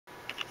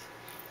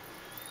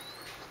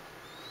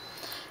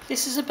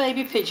This is a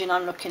baby pigeon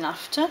I'm looking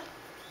after.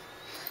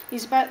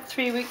 He's about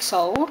 3 weeks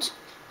old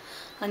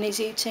and he's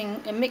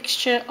eating a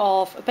mixture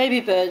of a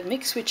baby bird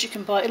mix, which you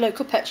can buy at a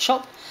local pet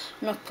shop,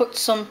 and I've put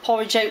some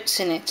porridge oats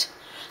in it.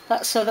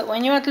 That's so that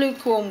when you add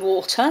lukewarm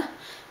water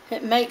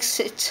it makes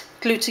it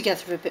glue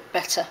together a bit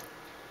better.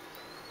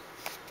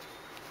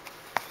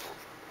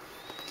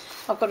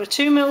 I've got a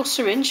 2mm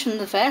syringe from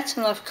the vet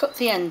and I've cut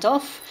the end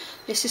off.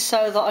 This is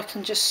so that I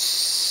can just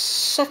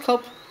suck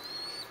up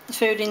the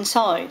food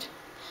inside.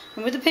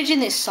 And with the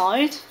pigeon this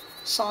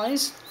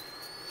size,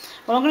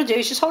 what I'm going to do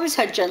is just hold his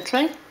head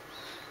gently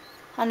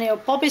and he'll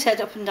bob his head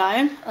up and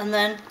down, and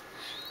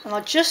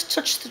I just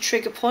touch the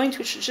trigger point,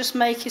 which will just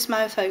make his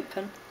mouth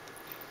open.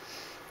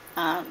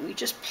 And we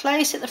just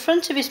place it at the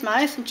front of his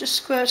mouth and just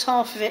squirt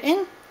half of it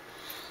in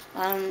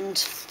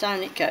and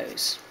down it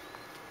goes.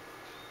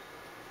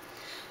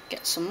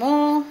 Get some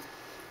more.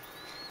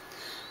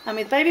 And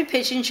with baby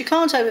pigeons you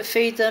can't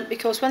overfeed them,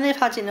 because when they've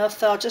had enough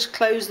they'll just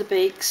close the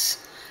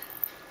beaks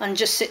and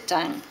just sit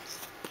down.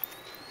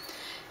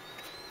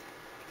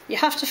 You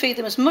have to feed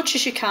them as much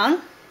as you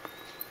can,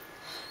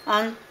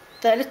 and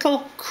their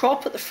little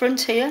crop at the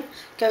front here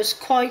goes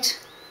quite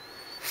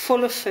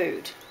full of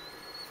food.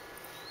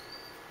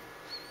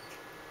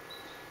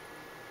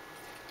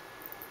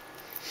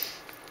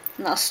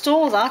 And I'll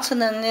store that,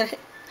 and then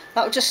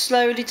that will just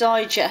slowly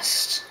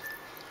digest.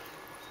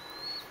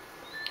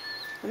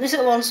 And this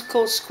little one's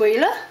called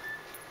Squeaker,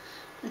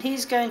 and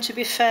he's going to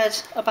be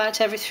fed about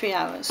every 3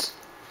 hours.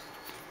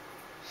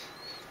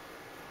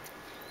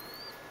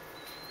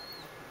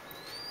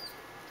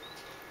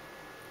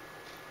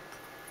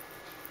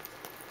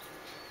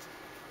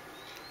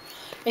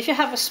 If you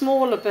have a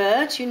smaller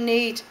bird, you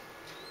need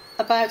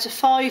about a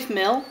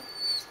 5mm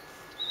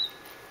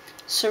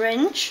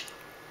syringe.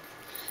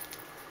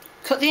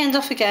 Cut the end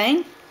off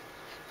again,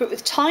 but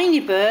with tiny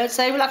birds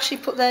they will actually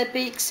put their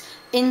beaks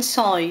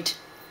inside.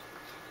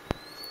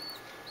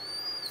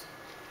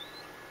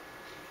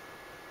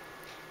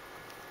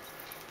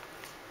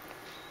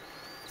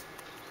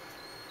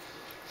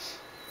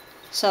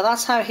 So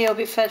that's how he'll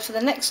be fed for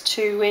the next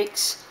 2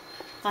 weeks,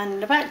 and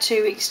in about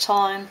 2 weeks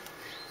time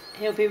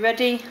he'll be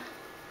ready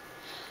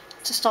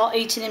to start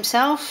eating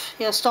himself.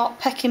 He'll start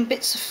pecking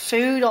bits of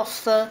food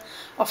off the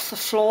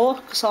floor,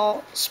 because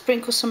I'll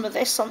sprinkle some of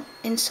this on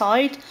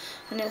inside,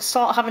 and he'll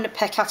start having a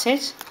peck at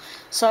it.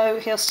 So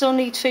he'll still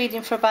need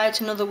feeding for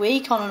about another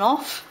week on and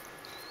off,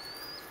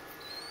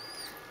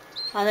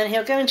 and then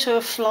he'll go into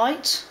a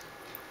flight.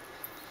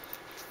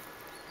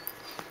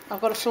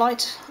 I've got a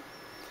flight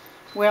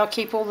where I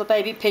keep all the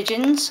baby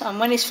pigeons,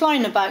 and when he's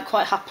flying about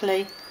quite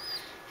happily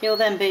he'll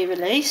then be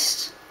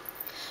released.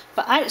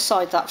 But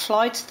outside that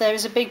flight there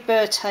is a big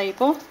bird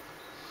table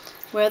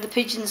where the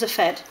pigeons are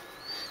fed,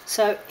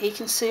 so he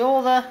can see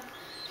all the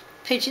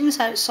pigeons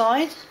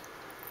outside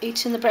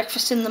eating the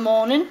breakfast in the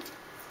morning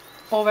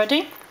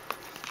already,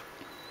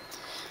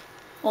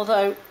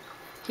 although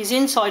he's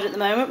inside at the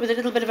moment with a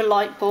little bit of a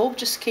light bulb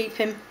just to keep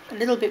him a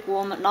little bit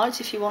warm at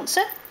night if he wants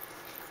it.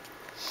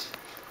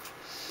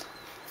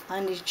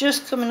 And he's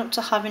just coming up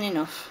to having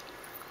enough.